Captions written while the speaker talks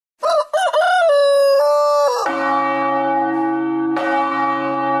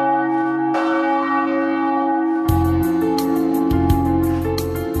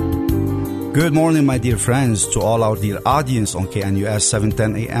Good morning, my dear friends, to all our dear audience on KNUS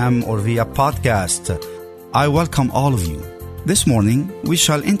 710 AM or via podcast. I welcome all of you. This morning, we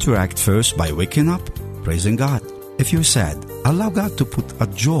shall interact first by waking up, praising God. If you're sad, allow God to put a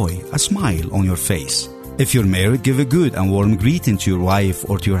joy, a smile on your face. If you're married, give a good and warm greeting to your wife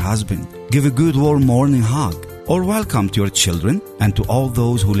or to your husband. Give a good warm morning hug or welcome to your children and to all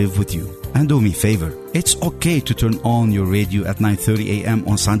those who live with you. And do me a favor, it's okay to turn on your radio at 9:30 a.m.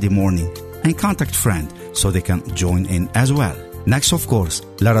 on Sunday morning and contact friends so they can join in as well. Next, of course,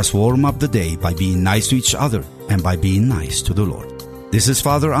 let us warm up the day by being nice to each other and by being nice to the Lord. This is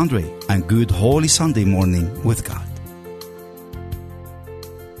Father André, and good Holy Sunday morning with God.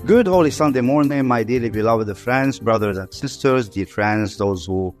 Good Holy Sunday morning, my dearly beloved friends, brothers and sisters, dear friends, those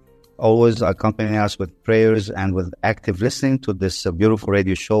who always accompany us with prayers and with active listening to this beautiful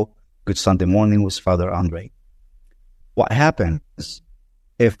radio show, Good Sunday Morning with Father André. What happens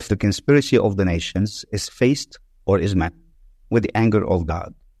if the conspiracy of the nations is faced or is met with the anger of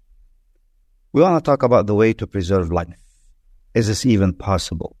God? We want to talk about the way to preserve life. Is this even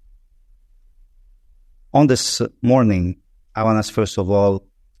possible? On this morning, I want us first of all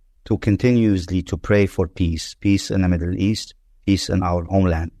to continuously to pray for peace in the Middle East, peace in our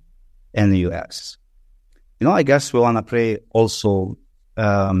homeland, in the U.S. I guess we want to pray also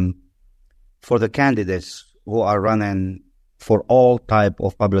for the candidates who are running for all type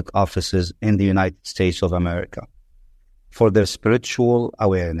of public offices in the United States of America, for their spiritual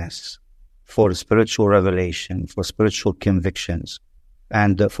awareness, for spiritual revelation, for spiritual convictions,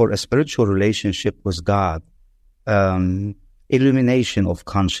 and for a spiritual relationship with God, illumination of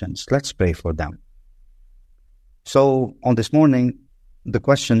conscience. Let's pray for them. So on this morning, the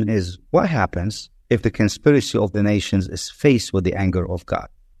question is, what happens if the conspiracy of the nations is faced with the anger of God?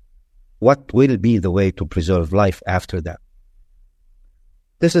 What will be the way to preserve life after that?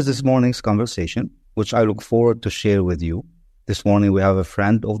 This is this morning's conversation, which I look forward to share with you. This morning we have a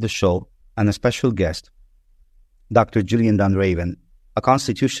friend of the show and a special guest, Dr. Julian Dunraven, a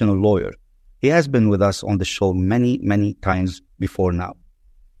constitutional lawyer. He has been with us on the show many, many times before now.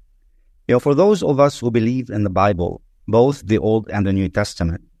 For those of us who believe in the Bible, both the Old and the New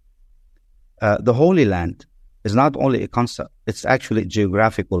Testament, the Holy Land is not only a concept, it's actually a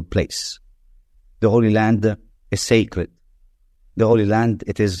geographical place. The Holy Land is sacred. The Holy Land,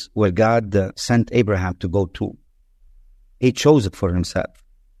 it is where God sent Abraham to go to. He chose it for himself.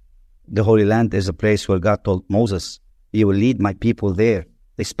 The Holy Land is a place where God told Moses, "You will lead my people there."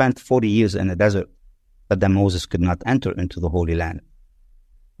 They spent 40 years in the desert, but then Moses could not enter into the Holy Land.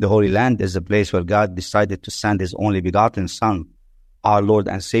 The Holy Land is a place where God decided to send His only begotten Son, our Lord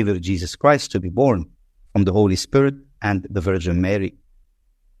and Savior Jesus Christ, to be born from the Holy Spirit and the Virgin Mary.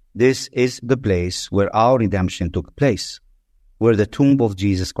 This is the place where our redemption took place, where the tomb of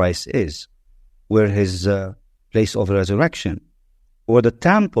Jesus Christ is, where His place of resurrection, where the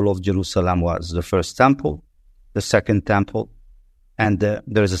temple of Jerusalem was, the first temple, the second temple, and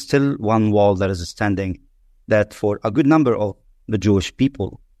there is still one wall that is standing that for a good number of the Jewish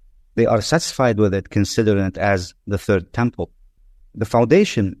people, they are satisfied with it, considering it as the third temple. The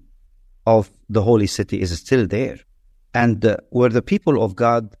foundation of the holy city is still there, and where the people of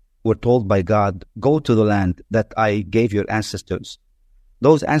God were told by God, "Go to the land that I gave your ancestors."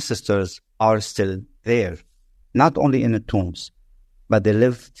 Those ancestors are still there, not only in the tombs, but they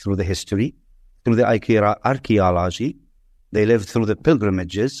live through the history, through the archaeology, they live through the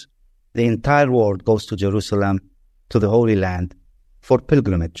pilgrimages. The entire world goes to Jerusalem, to the Holy Land, for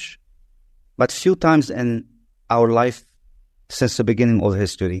pilgrimage. But few times in our life, since the beginning of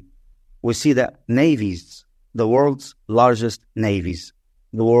history, we see that navies, the world's largest navies,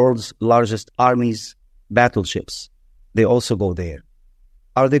 the world's largest armies, battleships, they also go there.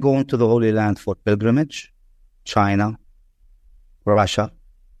 Are they going to the Holy Land for pilgrimage? China, Russia,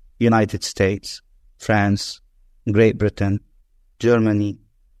 United States, France, Great Britain, Germany,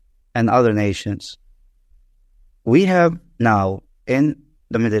 and other nations. We have now in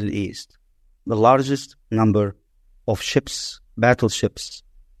the Middle East the largest number of ships, battleships,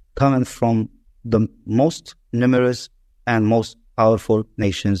 coming from the most numerous and most powerful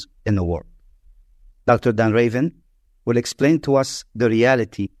nations in the world. Dr. Dunraven will explain to us the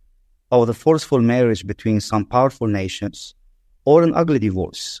reality of the forceful marriage between some powerful nations or an ugly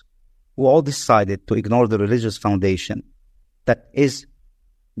divorce, who all decided to ignore the religious foundation that is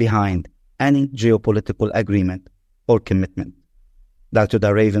behind any geopolitical agreement or commitment. Dr.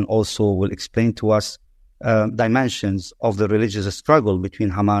 Dunraven also will explain to us dimensions of the religious struggle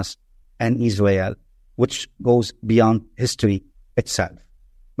between Hamas and Israel, which goes beyond history itself.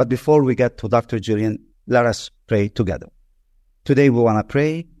 But before we get to Dr. Julian, let us pray together. Today we want to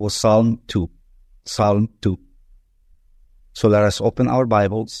pray with Psalm 2. Psalm 2. So let us open our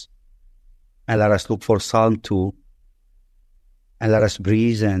Bibles and let us look for Psalm 2 and let us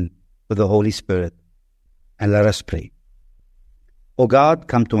breathe in with the Holy Spirit and let us pray. O God,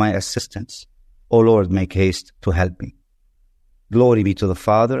 come to my assistance. O Lord, make haste to help me. Glory be to the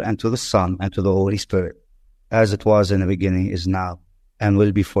Father, and to the Son, and to the Holy Spirit, as it was in the beginning, is now, and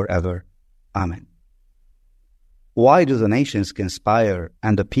will be forever. Amen. Why do the nations conspire,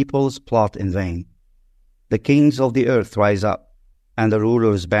 and the peoples plot in vain? The kings of the earth rise up, and the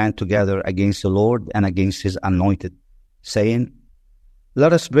rulers band together against the Lord and against his anointed, saying,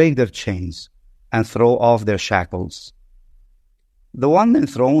 Let us break their chains, and throw off their shackles. The one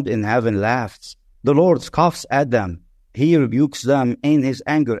enthroned in heaven laughs. The Lord scoffs at them. He rebukes them in his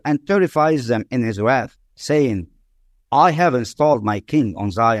anger and terrifies them in his wrath, saying, I have installed my king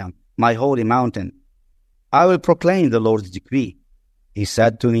on Zion, my holy mountain. I will proclaim the Lord's decree. He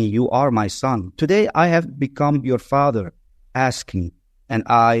said to me, You are my son. Today I have become your father. Ask me, and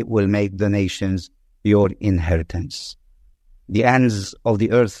I will make the nations your inheritance, the ends of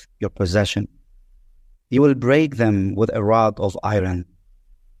the earth your possession. You will break them with a rod of iron.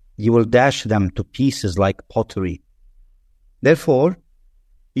 You will dash them to pieces like pottery. Therefore,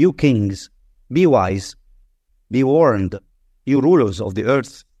 you kings, be wise, be warned, you rulers of the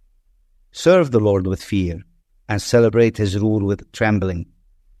earth. Serve the Lord with fear, and celebrate his rule with trembling.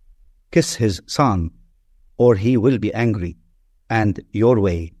 Kiss his son, or he will be angry, and your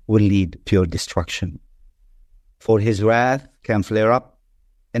way will lead to your destruction. For his wrath can flare up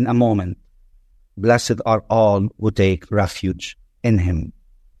in a moment. Blessed are all who take refuge in him.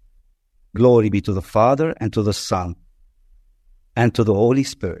 Glory be to the Father, and to the Son, and to the Holy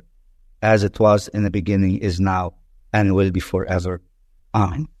Spirit, as it was in the beginning, is now, and will be forever.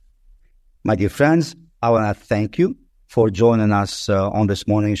 Amen. My dear friends, I want to thank you for joining us on this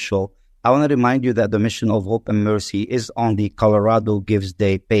morning's show. I want to remind you that the Mission of Hope and Mercy is on the Colorado Gives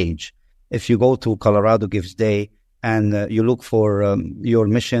Day page. If you go to Colorado Gives Day and you look for your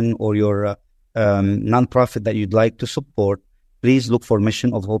mission or your nonprofit that you'd like to support, please look for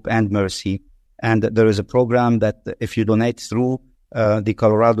Mission of Hope and Mercy. And there is a program that if you donate through the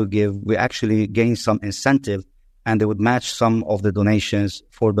Colorado Give, we actually gain some incentive, and they would match some of the donations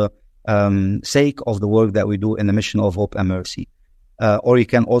for the sake of the work that we do in the Mission of Hope and Mercy. Or you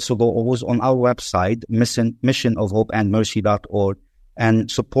can also go always on our website, missionofhopeandmercy.org, and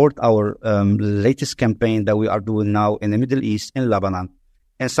support our latest campaign that we are doing now in the Middle East, in Lebanon.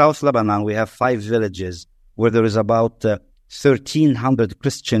 In South Lebanon, we have 5 villages where there is about 1,300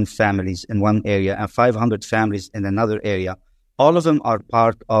 Christian families in one area and 500 families in another area. All of them are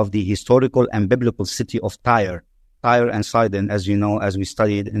part of the historical and biblical city of Tyre and Sidon, as you know, as we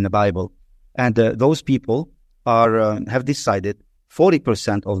studied in the Bible. And those people have decided,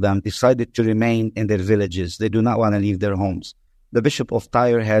 40% of them decided to remain in their villages. They do not want to leave their homes. The Bishop of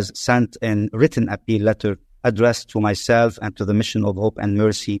Tyre has sent a written appeal letter addressed to myself and to the Mission of Hope and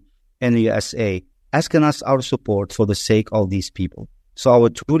Mercy in the USA, asking us our support for the sake of these people. So I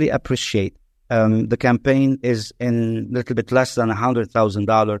would truly appreciate the campaign is in a little bit less than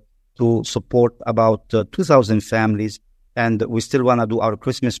 $100,000 to support about 2,000 families. And we still want to do our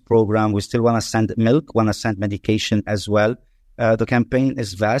Christmas program. We still want to send milk, want to send medication as well. The campaign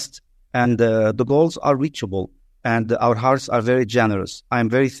is vast, and the goals are reachable, and our hearts are very generous. I'm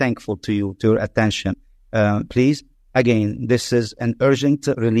very thankful to you, to your attention. Please, again, this is an urgent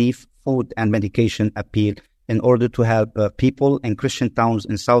relief, food and medication appeal in order to help people in Christian towns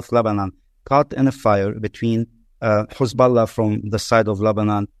in South Lebanon caught in a fire between Hezbollah from the side of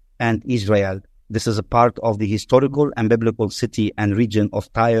Lebanon and Israel. This is a part of the historical and biblical city and region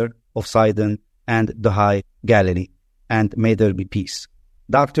of Tyre, of Sidon, and the High Galilee. And may there be peace.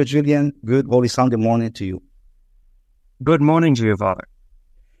 Dr. Julian, good Holy Sunday morning to you. Good morning to you, Father.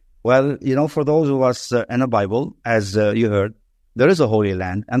 Well, you know, for those of us in the Bible, as you heard, there is a Holy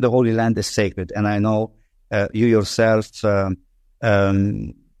Land, and the Holy Land is sacred. And I know you yourself, you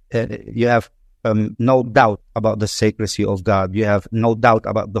have no doubt about the sacredcy of God. You have no doubt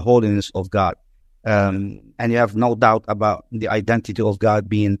about the holiness of God. And you have no doubt about the identity of God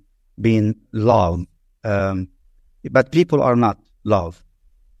being love. But people are not love.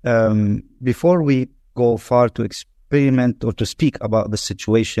 Before we go far to experiment or to speak about the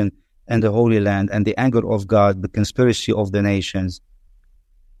situation in the Holy Land and the anger of God, the conspiracy of the nations,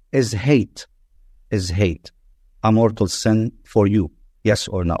 is hate a mortal sin for you? Yes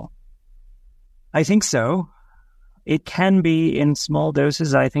or no? I think so. It can be in small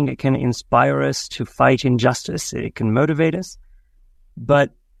doses. I think it can inspire us to fight injustice. It can motivate us.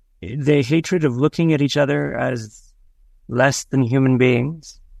 But the hatred of looking at each other as less than human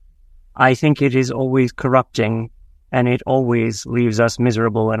beings, I think it is always corrupting, and it always leaves us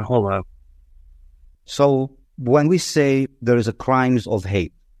miserable and hollow. So when we say there is a crimes of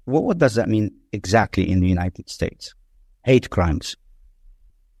hate, what does that mean exactly in the United States? Hate crimes.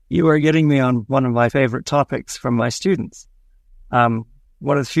 You are getting me on one of my favorite topics from my students. One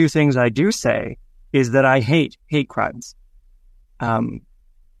of the few things I do say is that I hate hate crimes.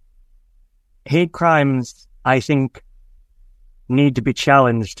 Hate crimes, I think, need to be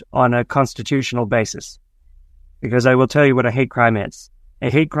challenged on a constitutional basis. Because I will tell you what a hate crime is. A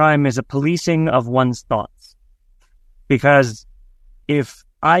hate crime is a policing of one's thoughts. Because if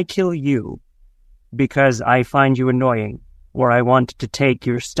I kill you because I find you annoying or I want to take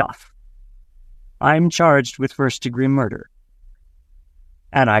your stuff, I'm charged with first-degree murder.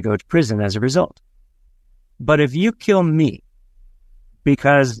 And I go to prison as a result. But if you kill me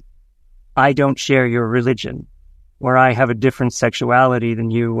because I don't share your religion, or I have a different sexuality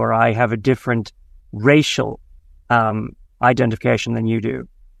than you, or I have a different racial identification than you do,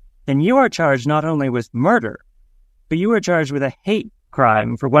 then you are charged not only with murder, but you are charged with a hate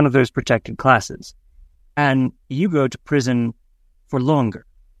crime for one of those protected classes. And you go to prison for longer.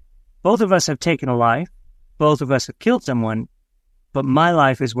 Both of us have taken a life. Both of us have killed someone. But my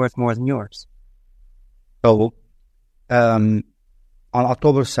life is worth more than yours. So, on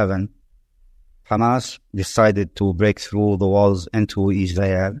October 7th, Hamas decided to break through the walls into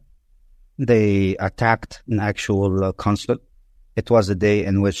Israel. They attacked an actual consulate. It was a day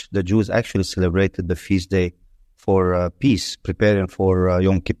in which the Jews actually celebrated the feast day for peace, preparing for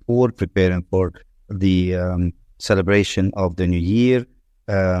Yom Kippur, preparing for the celebration of the New Year,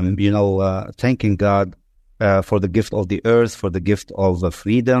 thanking God for the gift of the earth, for the gift of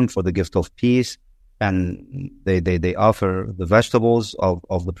freedom, for the gift of peace. And they offer the vegetables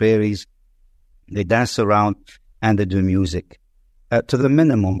of the prairies. They dance around and they do music to the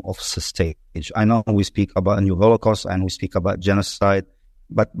minimum of stage. I know we speak about a new Holocaust and we speak about genocide,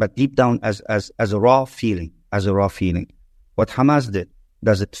 but deep down as a raw feeling, what Hamas did,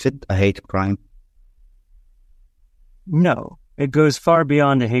 does it fit a hate crime? No, it goes far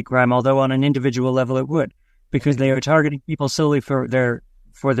beyond a hate crime, although on an individual level it would, because they are targeting people solely for their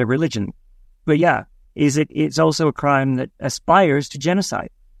religion. But yeah, it's also a crime that aspires to genocide.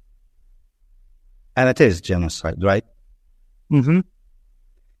 And it is genocide, right? Mm-hmm.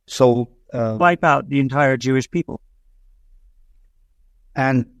 So wipe out the entire Jewish people.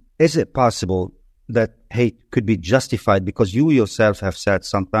 And is it possible that hate could be justified? Because you yourself have said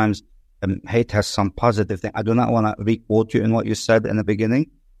sometimes hate has some positive thing. I do not want to re-quote you in what you said in the beginning.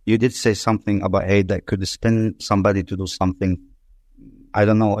 You did say something about hate that could spin somebody to do something. I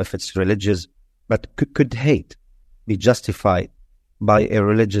don't know if it's religious, but could hate be justified by a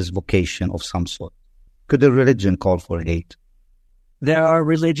religious vocation of some sort? Could a religion call for hate? There are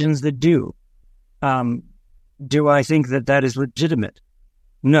religions that do. Do I think that is legitimate?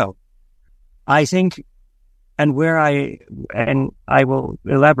 No. I think, and I will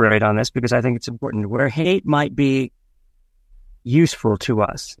elaborate on this because I think it's important, where hate might be useful to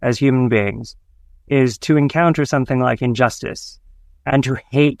us as human beings is to encounter something like injustice and to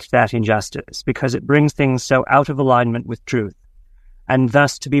hate that injustice because it brings things so out of alignment with truth, and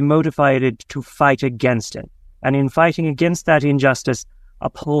thus to be motivated to fight against it. And in fighting against that injustice,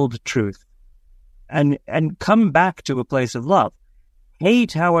 uphold truth and come back to a place of love.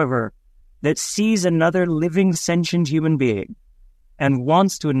 Hate, however, that sees another living, sentient human being and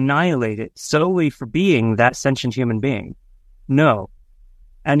wants to annihilate it solely for being that sentient human being. No.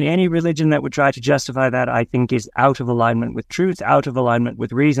 And any religion that would try to justify that, I think, is out of alignment with truth, out of alignment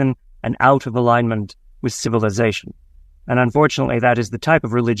with reason, and out of alignment with civilization. And unfortunately, that is the type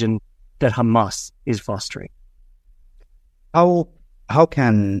of religion that Hamas is fostering. How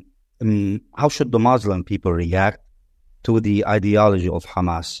should the Muslim people react to the ideology of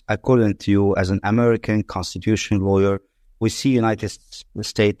Hamas? According to you, as an American constitutional lawyer, we see United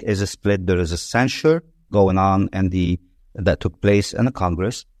States is a split. There is a censure going on that took place in the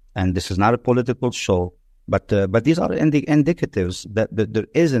Congress, and this is not a political show, but these are indicatives that there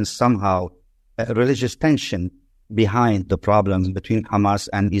isn't somehow a religious tension behind the problems between Hamas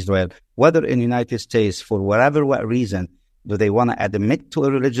and Israel. Whether in the United States, for what reason, do they want to admit to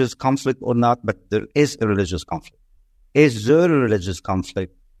a religious conflict or not, but there is a religious conflict. Is there a religious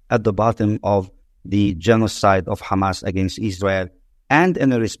conflict at the bottom of the genocide of Hamas against Israel, and in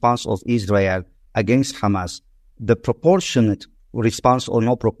the response of Israel against Hamas, the proportionate response or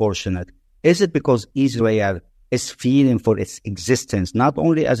no proportionate? Is it because Israel is feeling for its existence, not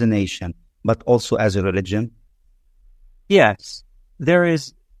only as a nation, but also as a religion? Yes, there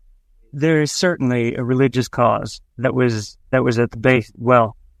is. there is certainly a religious cause that was at the base.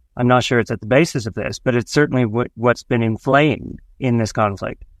 Well, I'm not sure it's at the basis of this, but it's certainly what's been inflamed in this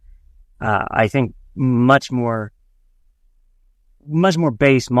conflict. I think much more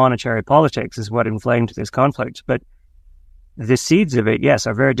base monetary politics is what inflamed this conflict. But the seeds of it, yes,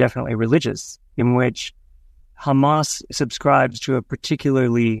 are very definitely religious, in which Hamas subscribes to a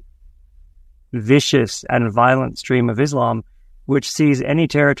particularly vicious and violent stream of Islam, which sees any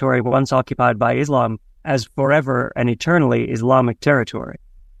territory once occupied by Islam as forever and eternally Islamic territory.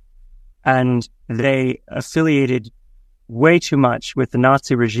 And they affiliated way too much with the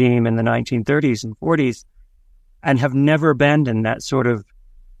Nazi regime in the 1930s and 40s and have never abandoned that sort of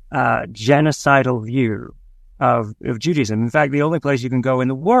genocidal view of Judaism. In fact, the only place you can go in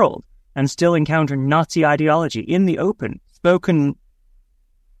the world and still encounter Nazi ideology in the open, spoken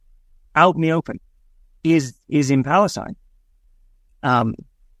out in the open, is in Palestine.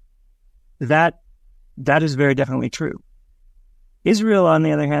 That is very definitely true. Israel, on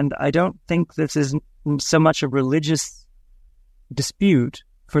the other hand, I don't think this is so much a religious dispute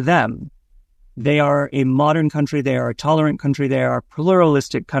for them. They are a modern country. They are a tolerant country. They are a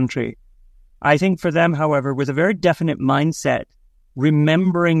pluralistic country. I think for them, however, with a very definite mindset,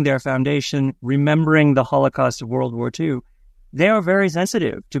 remembering their foundation, remembering the Holocaust of World War II, they are very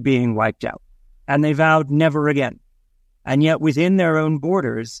sensitive to being wiped out. And they vowed never again. And yet within their own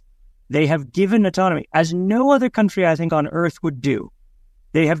borders, they have given autonomy, as no other country, I think, on earth would do.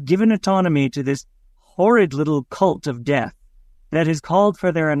 They have given autonomy to this horrid little cult of death that has called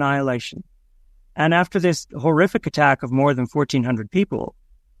for their annihilation. And after this horrific attack of more than 1,400 people,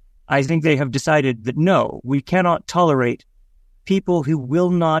 I think they have decided that no, we cannot tolerate people who will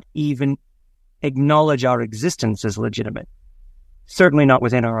not even acknowledge our existence as legitimate. Certainly not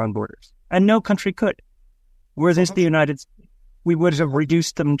within our own borders. And no country could. Were this the United States, we would have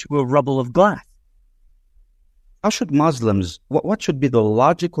reduced them to a rubble of glass. How should Muslims, what should be the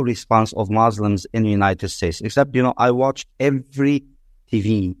logical response of Muslims in the United States? Except, I watched every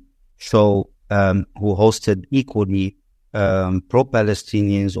TV show who hosted equally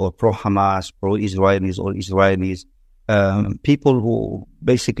pro-Palestinians or pro-Hamas, pro-Israelis or Israelis, people who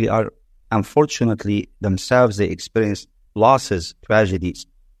basically are, unfortunately, themselves, they experience losses, tragedies,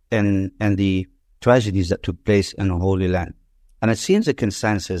 and the tragedies that took place in the Holy Land. And it seems a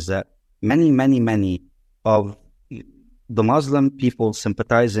consensus that many of the Muslim people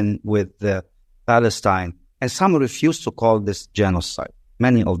sympathizing with Palestine, and some refuse to call this genocide,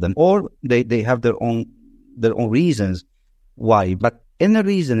 many of them, or they have their own reasons why. But in the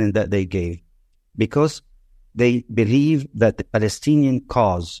reasoning that they gave, because they believe that the Palestinian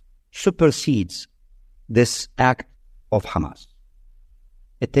cause supersedes this act of Hamas.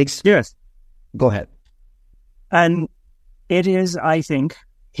 It takes... Yes. Go ahead. And it is, I think,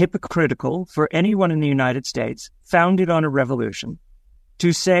 hypocritical for anyone in the United States founded on a revolution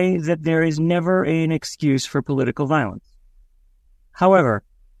to say that there is never an excuse for political violence. However,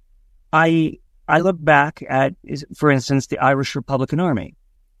 I look back at, for instance, the Irish Republican Army.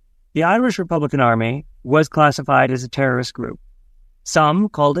 The Irish Republican Army was classified as a terrorist group. Some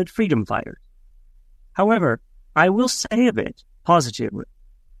called it freedom fighters. However, I will say of it positively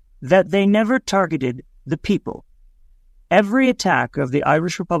that they never targeted the people. Every attack of the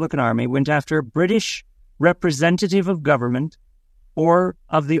Irish Republican Army went after a British representative of government or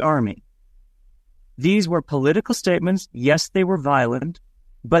of the army. These were political statements. Yes, they were violent,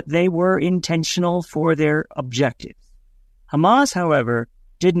 but they were intentional for their objectives. Hamas, however,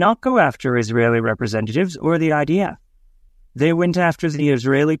 did not go after Israeli representatives or the IDF. They went after the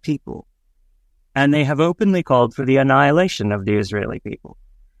Israeli people, and they have openly called for the annihilation of the Israeli people.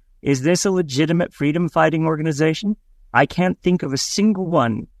 Is this a legitimate freedom-fighting organization? I can't think of a single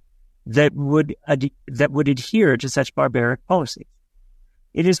one that would adhere to such barbaric policies.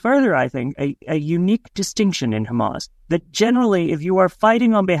 It is further, I think, a unique distinction in Hamas that generally, if you are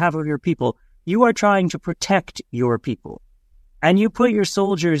fighting on behalf of your people, you are trying to protect your people, and you put your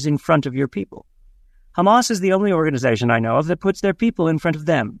soldiers in front of your people. Hamas is the only organization I know of that puts their people in front of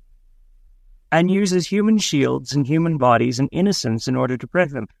them and uses human shields and human bodies and innocents in order to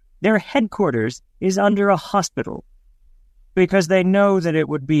protect them. Their headquarters is under a hospital because they know that it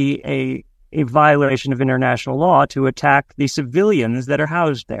would be a violation of international law to attack the civilians that are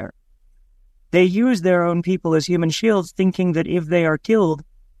housed there. They use their own people as human shields, thinking that if they are killed,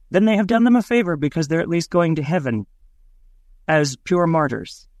 then they have done them a favor because they're at least going to heaven as pure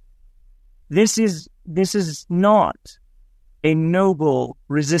martyrs. This is not a noble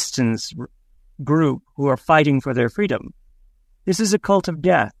resistance group who are fighting for their freedom. This is a cult of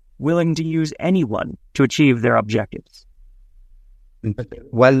death, willing to use anyone to achieve their objectives.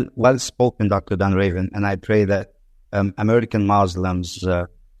 Well spoken, Dr. Dan Raven, and I pray that American Muslims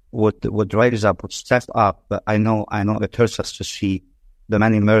would rise up, would step up. But I know it hurts us to see the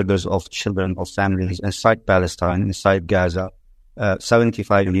many murders of children, of families inside Palestine, inside Gaza,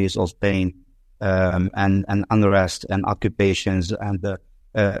 75 years of pain and unrest and occupations, and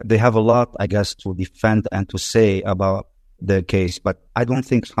they have a lot, I guess, to defend and to say about the case. But I don't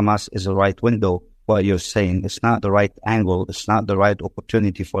think Hamas is the right window. What you're saying, it's not the right angle, it's not the right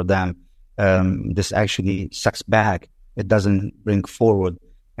opportunity for them. This actually sucks back. It doesn't bring forward,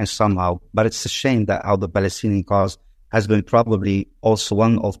 and somehow. But it's a shame that how the Palestinian cause has been probably also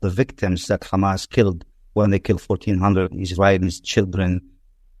one of the victims that Hamas killed when they killed 1,400 Israelis, children,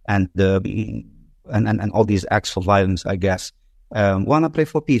 and all these acts of violence, I guess. Want to pray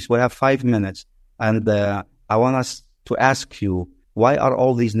for peace. We have 5 minutes, and I want us to ask you, why are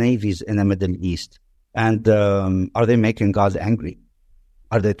all these navies in the Middle East? And are they making God angry?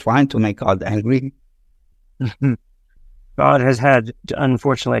 Are they trying to make God angry? God has had,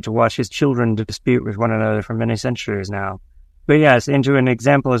 unfortunately, to watch his children dispute with one another for many centuries now. But yes, into an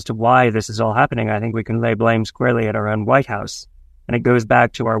example as to why this is all happening, I think we can lay blame squarely at our own White House. And it goes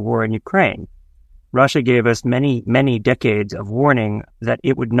back to our war in Ukraine. Russia gave us many, many decades of warning that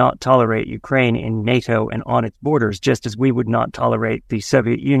it would not tolerate Ukraine in NATO and on its borders, just as we would not tolerate the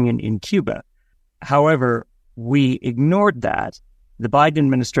Soviet Union in Cuba. However, we ignored that. The Biden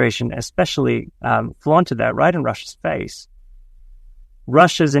administration especially flaunted that right in Russia's face.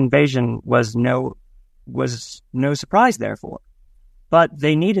 Russia's invasion was no surprise, therefore. But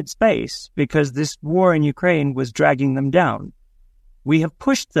they needed space because this war in Ukraine was dragging them down. We have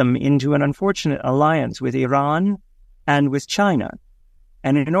pushed them into an unfortunate alliance with Iran and with China.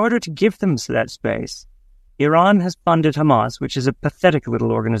 And in order to give them that space, Iran has funded Hamas, which is a pathetic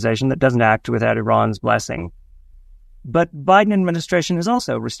little organization that doesn't act without Iran's blessing. But Biden administration has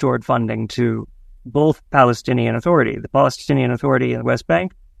also restored funding to both Palestinian Authority, the Palestinian Authority in the West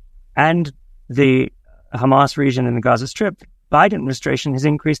Bank, and the Hamas region in the Gaza Strip. Biden administration has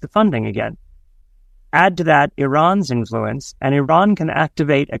increased the funding again. Add to that Iran's influence, and Iran can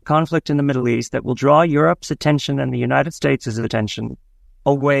activate a conflict in the Middle East that will draw Europe's attention and the United States' attention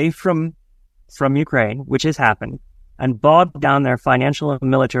away from Ukraine, which has happened, and bog down their financial and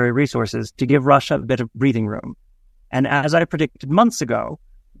military resources to give Russia a bit of breathing room. And as I predicted months ago,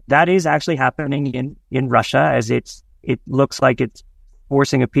 that is actually happening in Russia, as it looks like it's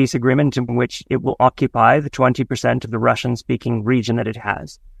forcing a peace agreement in which it will occupy the 20% of the Russian-speaking region that it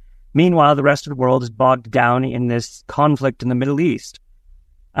has. Meanwhile, the rest of the world is bogged down in this conflict in the Middle East.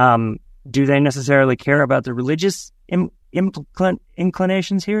 Do they necessarily care about the religious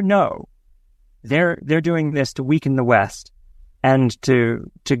inclinations here? No. They're doing this to weaken the West and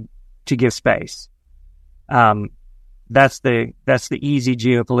to give space. That's the easy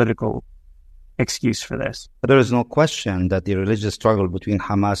geopolitical excuse for this. But there is no question that the religious struggle between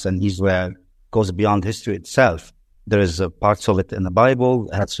Hamas and Israel goes beyond history itself. There is parts of it in the Bible.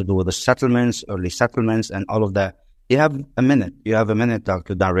 It has to do with the settlements, early settlements, and all of that. You have a minute,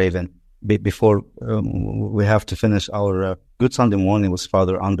 Dr. Dan Raven, before we have to finish our Good Sunday morning with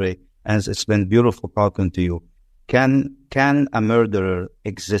Father André. And it's been beautiful talking to you. Can a murderer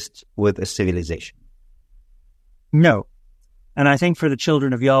exist with a civilization? No. And I think for the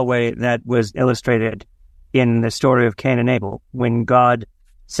children of Yahweh, that was illustrated in the story of Cain and Abel. When God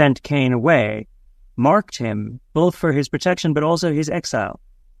sent Cain away, marked him both for his protection but also his exile.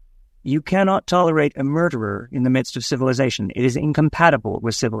 You cannot tolerate a murderer in the midst of civilization. It is incompatible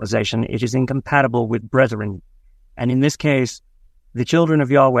with civilization. It is incompatible with brethren. And in this case, the children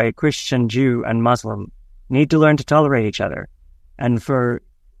of Yahweh, Christian, Jew, and Muslim, need to learn to tolerate each other. And for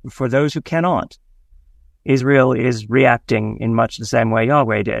those who cannot, Israel is reacting in much the same way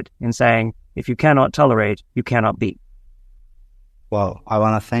Yahweh did, in saying, if you cannot tolerate, you cannot be. Well, I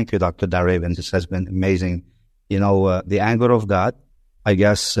want to thank you, Dr. Dan Raven. This has been amazing. The anger of God, I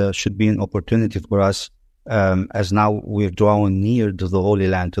guess, should be an opportunity for us as now we're drawing near to the Holy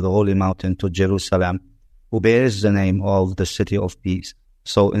Land, to the Holy Mountain, to Jerusalem, who bears the name of the City of Peace.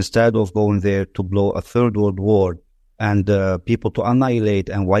 So instead of going there to blow a third world war and people to annihilate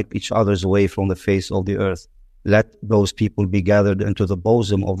and wipe each other's away from the face of the earth, let those people be gathered into the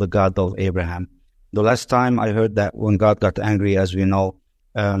bosom of the God of Abraham. The last time I heard that when God got angry, as we know,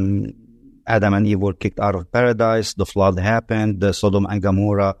 Adam and Eve were kicked out of paradise, the flood happened, the Sodom and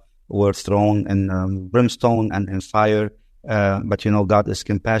Gomorrah were thrown in brimstone and in fire. But God is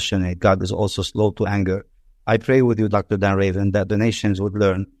compassionate. God is also slow to anger. I pray with you, Dr. Dan Raven, that the nations would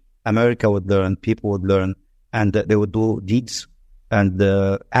learn, America would learn, people would learn, and that they would do deeds and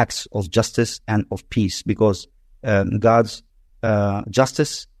acts of justice and of peace, because God's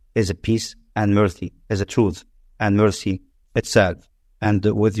justice is a peace, and mercy is a truth, and mercy itself. And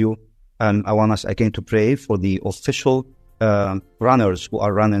with you, I want us again to pray for the official runners who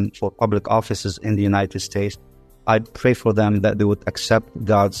are running for public offices in the United States. I pray for them that they would accept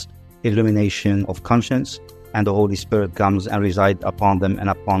God's illumination of conscience, and the Holy Spirit comes and resides upon them and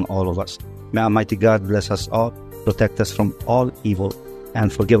upon all of us. May Almighty God bless us all, protect us from all evil,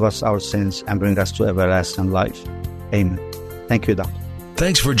 and forgive us our sins and bring us to everlasting life. Amen. Thank you, Doctor.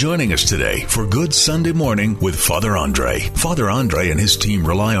 Thanks for joining us today for Good Sunday Morning with Father André. Father André and his team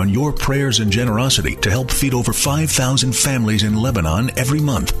rely on your prayers and generosity to help feed over 5,000 families in Lebanon every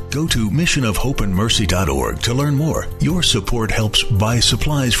month. Go to missionofhopeandmercy.org to learn more. Your support helps buy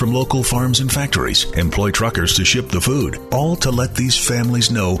supplies from local farms and factories, employ truckers to ship the food, all to let these families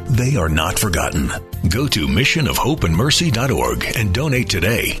know they are not forgotten. Go to missionofhopeandmercy.org and donate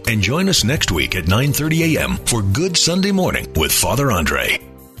today. And join us next week at 9:30 a.m. for Good Sunday Morning with Father André.